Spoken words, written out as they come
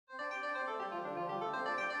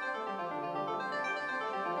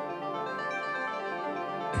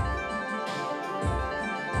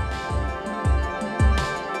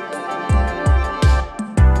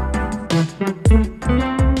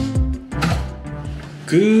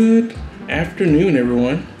Good afternoon,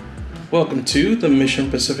 everyone. Welcome to the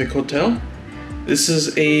Mission Pacific Hotel. This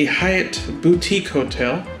is a Hyatt boutique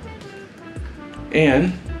hotel,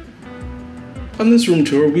 and on this room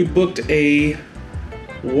tour we booked a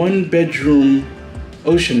 1-bedroom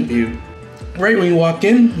ocean view. Right when you walk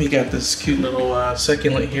in, we got this cute little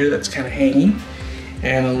succulent here that's kind of hanging,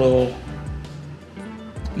 and a little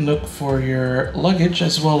nook for your luggage,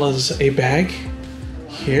 as well as a bag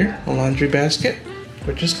here, a laundry basket,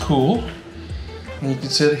 which is cool. And you can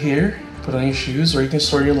sit here, put on your shoes, or you can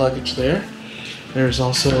store your luggage there. There's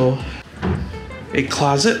also a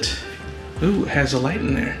closet. Ooh, it has a light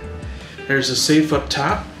in there. There's a safe up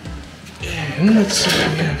top. And let's see what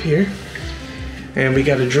we have here. And we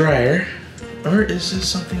got a dryer. Or is this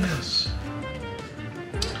something else?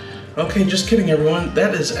 Okay, just kidding, everyone.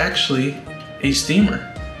 That is actually a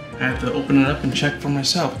steamer. I had to open it up and check for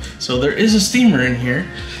myself. So there is a steamer in here.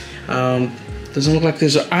 Doesn't look like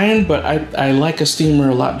there's an iron, but I like a steamer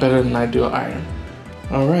a lot better than I do an iron.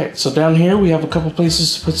 All right, so down here we have a couple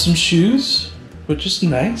places to put some shoes, which is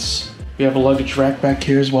nice. We have a luggage rack back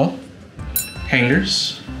here as well.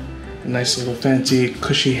 Hangers, a nice little fancy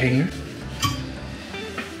cushy hanger.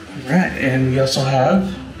 All right, and we also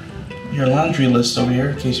have your laundry list over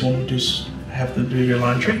here in case you want to have to do your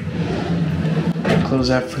laundry. Close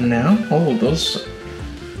that for now. Oh, those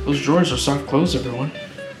drawers are soft close, everyone.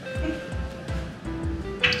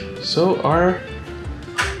 So are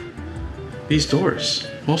these doors,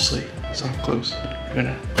 mostly soft close. I'm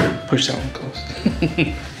gonna push that one close.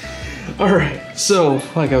 All right, so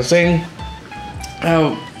like I was saying,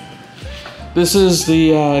 this is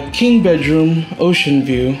the king bedroom ocean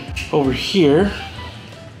view. Over here,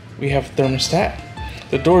 we have a thermostat.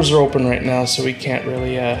 The doors are open right now, so we can't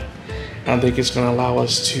really, I don't think it's gonna allow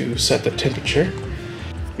us to set the temperature.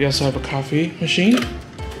 We also have a coffee machine.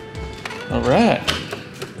 All right.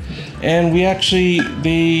 And we actually,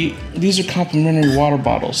 these are complimentary water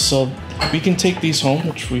bottles, so we can take these home,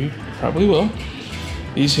 which we probably will,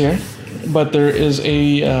 these here. But there is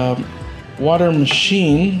a water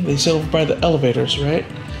machine. They sit over by the elevators, right?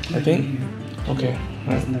 I think. Okay,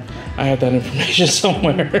 I have that information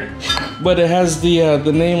somewhere. But it has the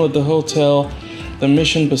name of the hotel, the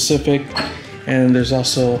Mission Pacific, and there's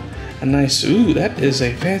also a nice, ooh, that is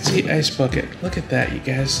a fancy ice bucket. Look at that, you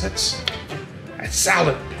guys. That's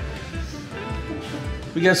solid.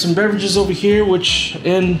 We got some beverages over here,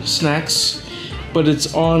 and snacks, but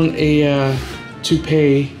it's on a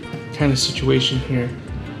to-pay kind of situation here.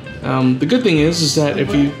 The good thing is that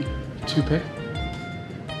if you to-pay,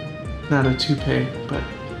 not a to-pay, but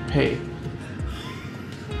pay.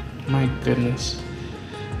 My goodness.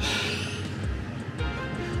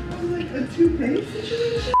 Like a to-pay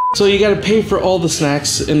situation? So you gotta pay for all the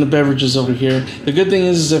snacks and the beverages over here. The good thing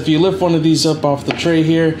is if you lift one of these up off the tray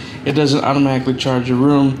here, it doesn't automatically charge your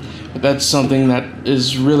room. But that's something that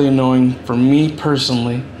is really annoying for me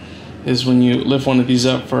personally, is when you lift one of these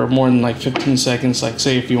up for more than like 15 seconds, like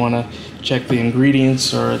say if you wanna check the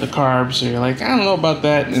ingredients or the carbs, or you're like, I don't know about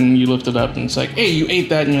that, and you lift it up and it's like, hey, you ate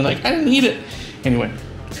that, and you're like, I didn't eat it. Anyway,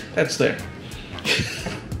 that's there.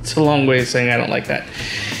 It's a long way of saying I don't like that.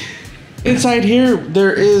 Inside here,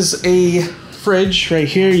 there is a fridge right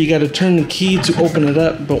here. You got to turn the key to open it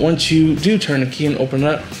up, but once you do turn the key and open it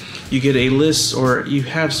up, you get a list, or you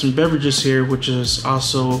have some beverages here, which is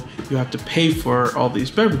also, you have to pay for all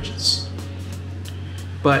these beverages.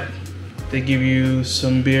 But they give you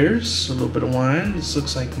some beers, a little bit of wine. This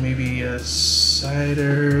looks like maybe a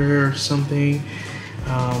cider or something.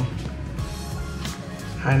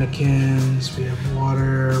 Heineken's, we have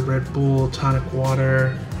water, Red Bull, tonic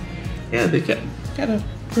water. Yeah, they got a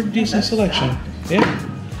pretty decent selection. Yeah.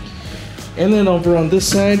 And then over on this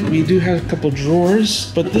side, we do have a couple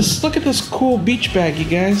drawers. But look at this cool beach bag, you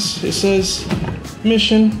guys. It says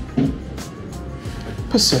Mission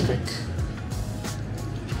Pacific.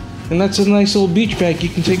 And that's a nice little beach bag you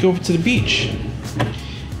can take over to the beach.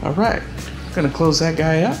 All right, gonna close that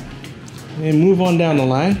guy up and move on down the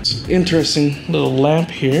line. It's an interesting little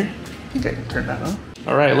lamp here. I think I can turn that on.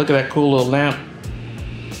 All right, look at that cool little lamp.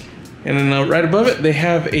 And then right above it, they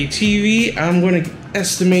have a TV. I'm going to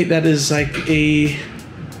estimate that is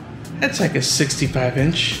that's like a 65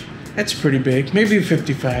 inch. That's pretty big, maybe a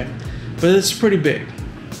 55, but it's pretty big.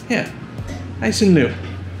 Yeah, nice and new.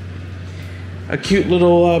 A cute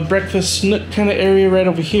little breakfast nook kind of area right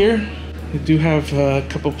over here. They do have a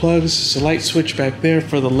couple plugs. There's a light switch back there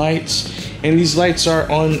for the lights. And these lights are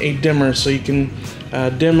on a dimmer, so you can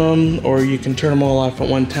dim them or you can turn them all off at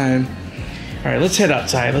one time. All right, let's head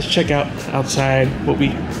outside. Let's check out outside what we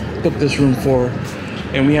booked this room for.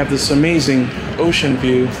 And we have this amazing ocean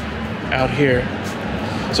view out here.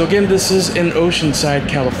 So again, this is in Oceanside,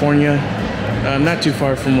 California, not too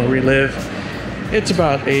far from where we live. It's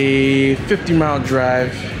about a 50-mile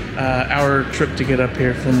drive, hour trip to get up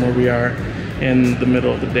here from where we are in the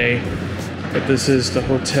middle of the day. But this is the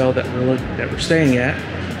hotel that we're staying at.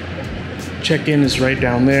 Check-in is right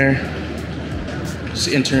down there. Just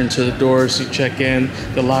enter into the doors, you check in.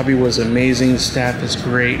 The lobby was amazing. Staff is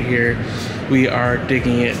great here. We are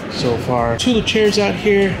digging it so far. 2 little chairs out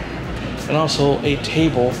here, and also a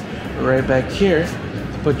table right back here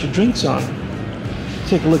to put your drinks on.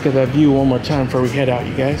 Take a look at that view one more time before we head out,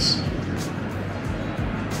 you guys.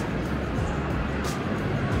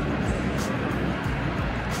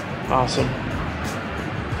 Awesome.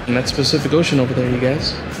 And that's Pacific Ocean over there, you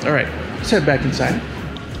guys. All right, let's head back inside.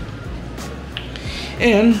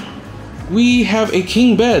 And we have a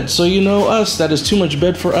king bed. So you know us, that is too much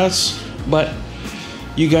bed for us, but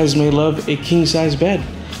you guys may love a king size bed.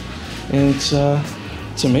 And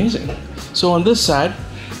it's amazing. So on this side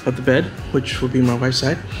of the bed, which would be my wife's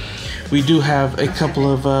side, we do have a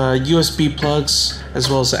couple of USB plugs as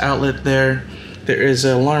well as the outlet there. There is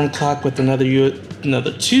an alarm clock with another 2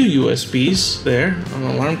 USBs there on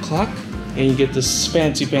the alarm clock. And you get this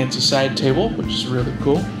fancy side table, which is really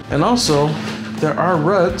cool. And also, there are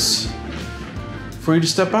rugs for you to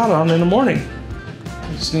step out on in the morning.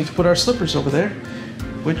 We just need to put our slippers over there,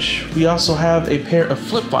 which we also have a pair of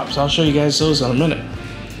flip-flops. I'll show you guys those in a minute.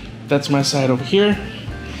 That's my side over here.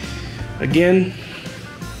 Again,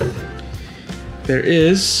 there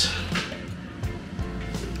is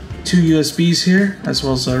 2 USBs here, as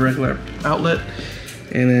well as a regular outlet.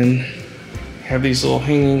 And then have these little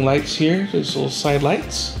hanging lights here, these little side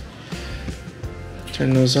lights.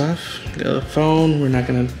 Turn those off. The phone, we're not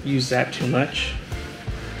gonna use that too much.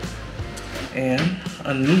 And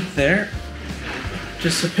underneath there,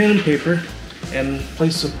 just a pen and paper and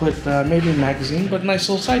place to put maybe a magazine, but a nice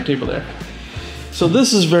little side table there. So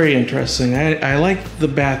this is very interesting. I like the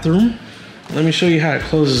bathroom. Let me show you how it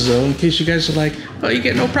closes though, in case you guys are like, oh, you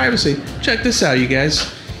get no privacy. Check this out, you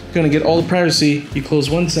guys. You're gonna get all the privacy. You close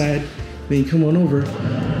one side, then you come on over,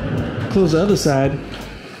 close the other side.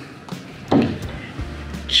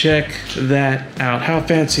 Check that out. How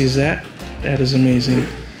fancy is that? That is amazing.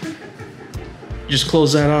 Just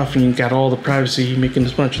close that off and you got all the privacy. You're making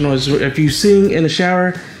this bunch of noise. If you sing in the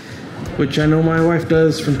shower, which I know my wife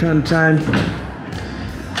does from time to time,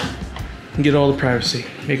 you get all the privacy.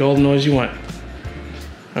 Make all the noise you want.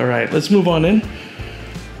 All right, let's move on in.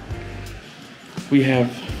 We have,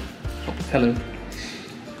 hello,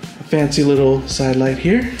 a fancy little side light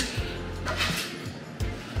here.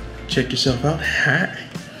 Check yourself out. Hi.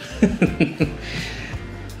 You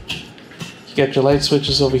got your light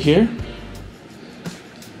switches over here.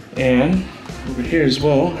 And over here as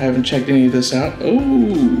well, I haven't checked any of this out.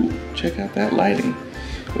 Oh, check out that lighting.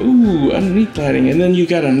 Ooh, underneath lighting. And then you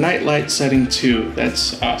got a night light setting too.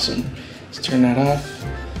 That's awesome. Let's turn that off.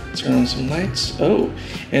 Turn on some lights. Oh,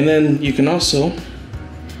 and then you can also,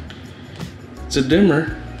 it's a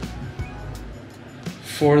dimmer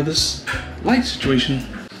for this light situation.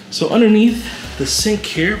 So underneath the sink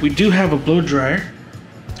here, we do have a blow dryer,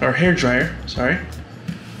 or hair dryer, sorry.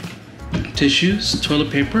 Tissues,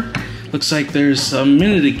 toilet paper. Looks like there's a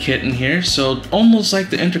amenity kit in here, so almost like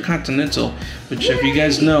the Intercontinental, which if you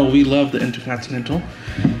guys know, we love the Intercontinental.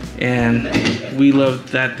 And we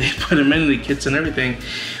love that they put amenity kits and everything.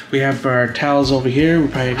 We have our towels over here. We're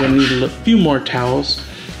probably gonna need a few more towels,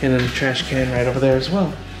 and then a trash can right over there as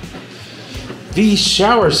well. The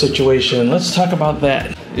shower situation, let's talk about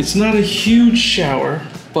that. It's not a huge shower,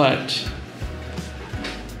 but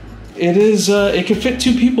it is, it can fit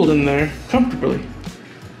 2 people in there comfortably.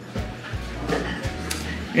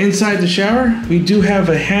 Inside the shower, we do have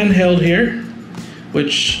a handheld here,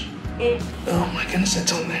 which, oh my goodness,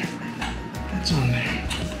 that's on there. That's on there.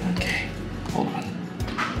 Okay, hold on.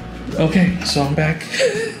 Okay, so I'm back.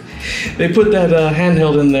 They put that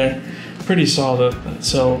handheld in there, pretty solid.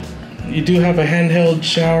 So you do have a handheld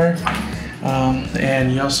shower,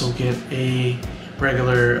 and you also get a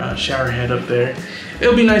regular shower head up there. It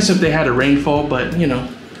would be nice if they had a rainfall, but you know,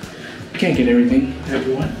 can't get everything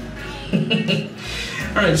everyone.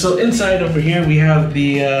 All right, so inside over here we have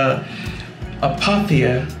the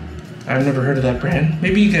Apothea. I've never heard of that brand.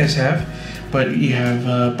 Maybe you guys have, but you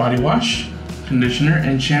have body wash, conditioner,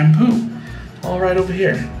 and shampoo. All right over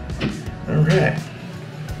here. All right.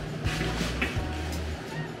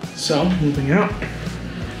 So moving out.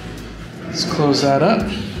 Let's close that up.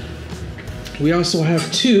 We also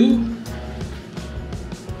have 2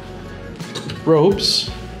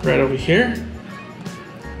 robes right over here,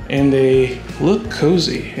 and they look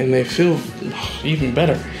cozy and they feel even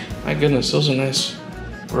better. My goodness, those are nice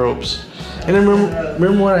robes. And then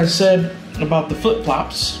remember what I said about the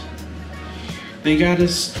flip-flops? They got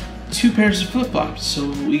us 2 pairs of flip-flops. So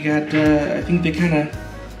we got, I think they kind of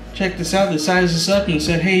checked us out, they sized us up and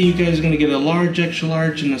said, hey, you guys are gonna get a large, extra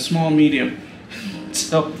large, and a small, medium.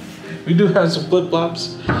 So we do have some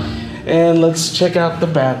flip-flops. And let's check out the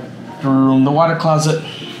bathroom, the water closet,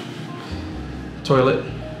 toilet,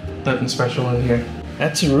 nothing special in here.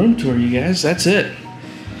 That's a room tour, you guys, that's it.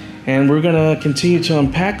 And we're gonna continue to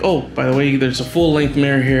unpack. Oh, by the way, there's a full-length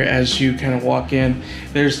mirror here as you kind of walk in.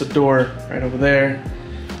 There's the door right over there.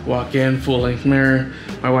 Walk in, full-length mirror.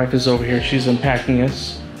 My wife is over here, she's unpacking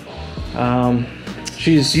us.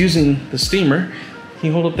 She's using the steamer. Can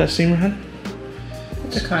you hold up that steamer, hon?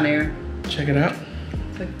 It's a Conair. Check it out.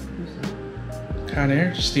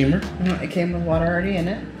 Conair steamer. It came with water already in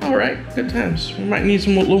it. All right, good times. We might need a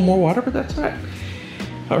little more water, but that's all right.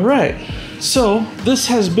 All right, so this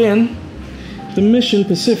has been the Mission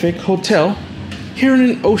Pacific Hotel here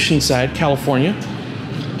in Oceanside, California,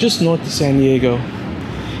 just north of San Diego.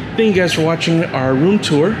 Thank you guys for watching our room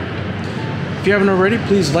tour. If you haven't already,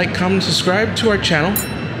 please like, comment, subscribe to our channel.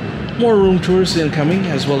 More room tours incoming,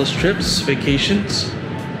 as well as trips, vacations.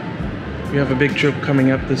 You have a big trip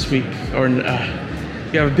coming up this week, or you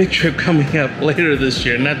have a big trip coming up later this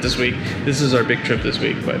year, not this week. This is our big trip this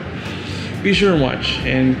week, but be sure and watch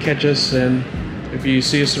and catch us. And if you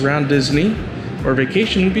see us around Disney or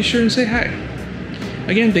vacation, be sure and say hi.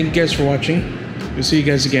 Again, thank you guys for watching. We'll see you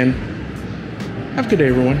guys again. Have a good day,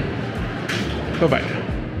 everyone. Bye-bye.